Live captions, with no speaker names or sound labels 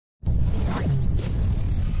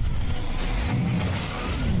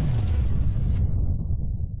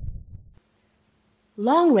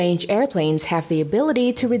Long-range airplanes have the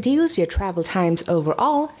ability to reduce your travel times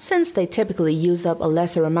overall since they typically use up a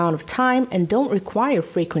lesser amount of time and don't require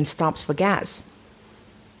frequent stops for gas.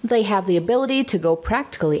 They have the ability to go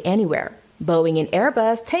practically anywhere. Boeing and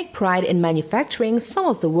Airbus take pride in manufacturing some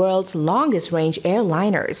of the world's longest-range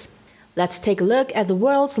airliners. Let's take a look at the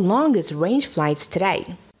world's longest-range flights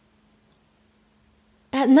today.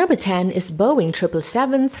 At number 10 is Boeing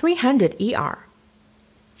 777-300ER.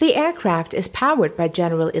 The aircraft is powered by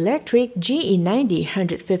General Electric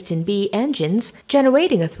GE90-115B engines,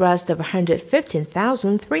 generating a thrust of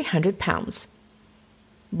 115,300 pounds.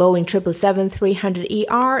 Boeing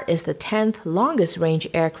 777-300ER is the 10th longest-range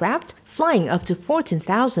aircraft, flying up to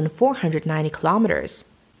 14,490 kilometers.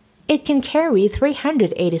 It can carry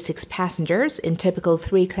 386 passengers in typical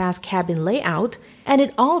three-class cabin layout, and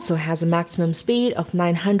it also has a maximum speed of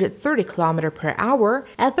 930 km per hour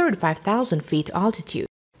at 35,000 feet altitude.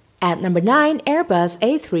 At number 9, Airbus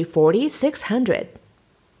A340-600.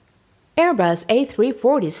 Airbus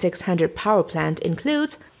A340-600 power plant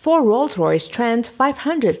includes 4 Rolls-Royce Trent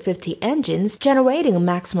 550 engines generating a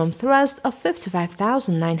maximum thrust of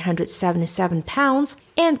 55,977 pounds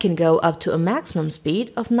and can go up to a maximum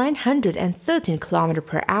speed of 913 km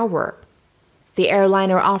per hour. The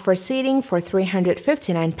airliner offers seating for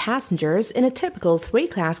 359 passengers in a typical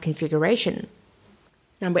 3-class configuration.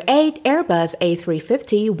 Number 8, Airbus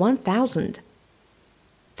A350-1000.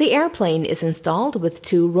 The airplane is installed with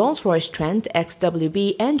 2 Rolls-Royce Trent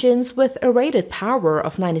XWB engines with a rated power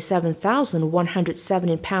of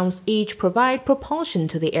 97,170 pounds each provide propulsion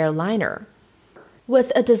to the airliner.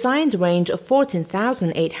 With a designed range of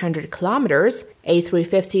 14,800 kilometers,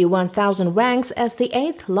 A350-1000 ranks as the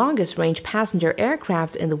 8th longest-range passenger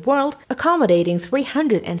aircraft in the world, accommodating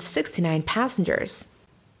 369 passengers.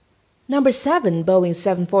 Number 7, Boeing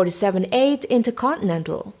 747-8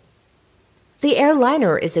 Intercontinental. The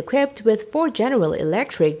airliner is equipped with 4 General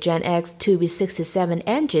Electric Gen X 2B67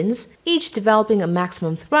 engines, each developing a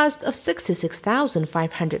maximum thrust of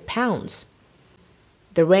 66,500 pounds.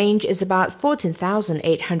 The range is about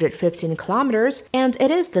 14,815 kilometers, and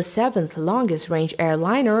it is the 7th longest-range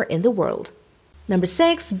airliner in the world. Number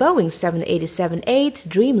 6, Boeing 787-8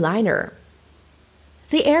 Dreamliner.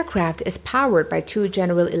 The aircraft is powered by 2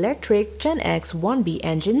 General Electric Gen X 1B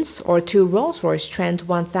engines or 2 Rolls-Royce Trent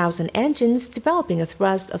 1000 engines developing a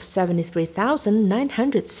thrust of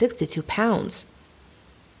 73,962 pounds.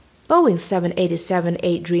 Boeing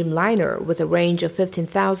 787-8 Dreamliner, with a range of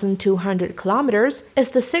 15,200 kilometers, is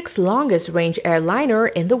the 6th longest-range airliner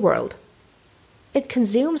in the world. It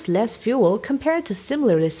consumes less fuel compared to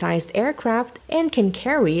similarly sized aircraft and can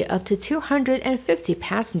carry up to 250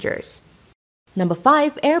 passengers. Number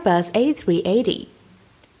 5, Airbus A380.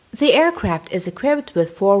 The aircraft is equipped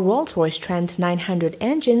with 4 Rolls-Royce Trent 900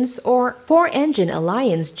 engines or 4-engine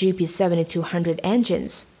Alliance GP7200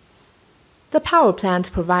 engines. The power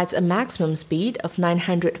plant provides a maximum speed of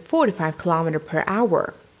 945 km per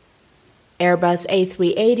hour. Airbus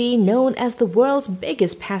A380, known as the world's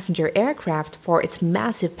biggest passenger aircraft for its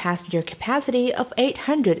massive passenger capacity of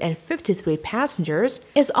 853 passengers,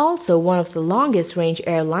 is also one of the longest-range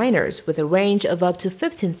airliners with a range of up to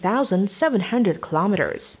 15,700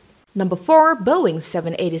 kilometers. Number 4, Boeing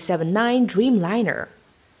 787-9 Dreamliner.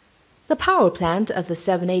 The power plant of the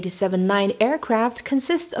 787-9 aircraft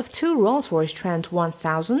consists of 2 Rolls-Royce Trent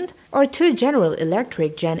 1000 or 2 General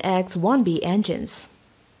Electric Gen X 1B engines.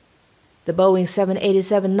 The Boeing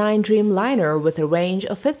 787-9 Dreamliner, with a range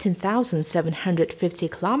of 15,750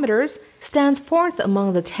 kilometers, stands 4th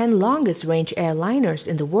among the 10 longest-range airliners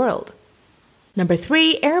in the world. Number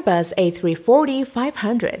 3, Airbus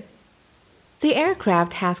A340-500. The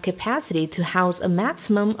aircraft has capacity to house a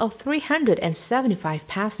maximum of 375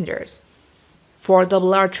 passengers. 4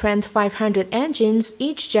 RR Trent 500 engines,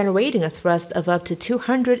 each generating a thrust of up to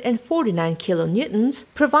 249 kilonewtons,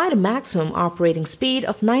 provide a maximum operating speed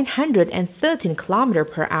of 913 km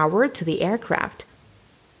per hour to the aircraft.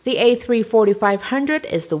 The A340-500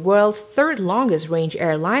 is the world's 3rd longest-range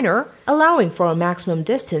airliner, allowing for a maximum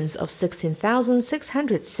distance of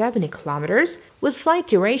 16,670 kilometers, with flight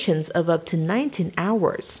durations of up to 19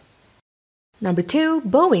 hours. Number 2,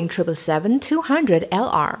 Boeing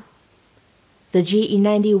 777-200LR. The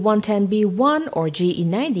GE90-110B1 or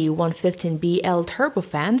GE90-115BL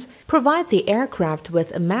turbofans provide the aircraft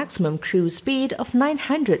with a maximum cruise speed of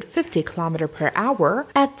 950 km per hour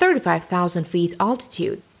at 35,000 feet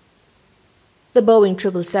altitude. The Boeing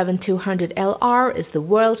 777-200LR is the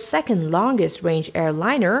world's 2nd longest-range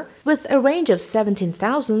airliner with a range of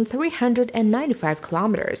 17,395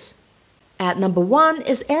 kilometers. At number 1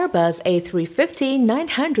 is Airbus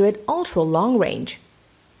A350-900 ultra-long range.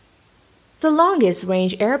 The longest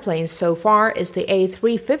range airplane so far is the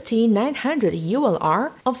A350-900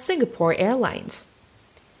 ULR of Singapore Airlines.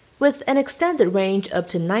 With an extended range up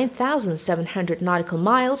to 9,700 nautical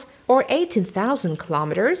miles or 18,000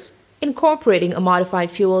 kilometers, incorporating a modified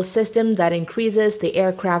fuel system that increases the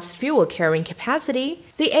aircraft's fuel carrying capacity,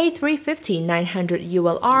 the A350-900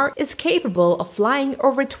 ULR is capable of flying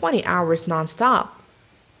over 20 hours non-stop.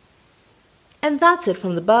 And that's it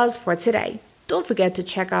from The Buzz for today. Don't forget to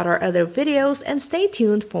check out our other videos and stay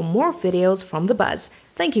tuned for more videos from The Buzz.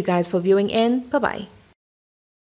 Thank you guys for viewing in. Bye-bye.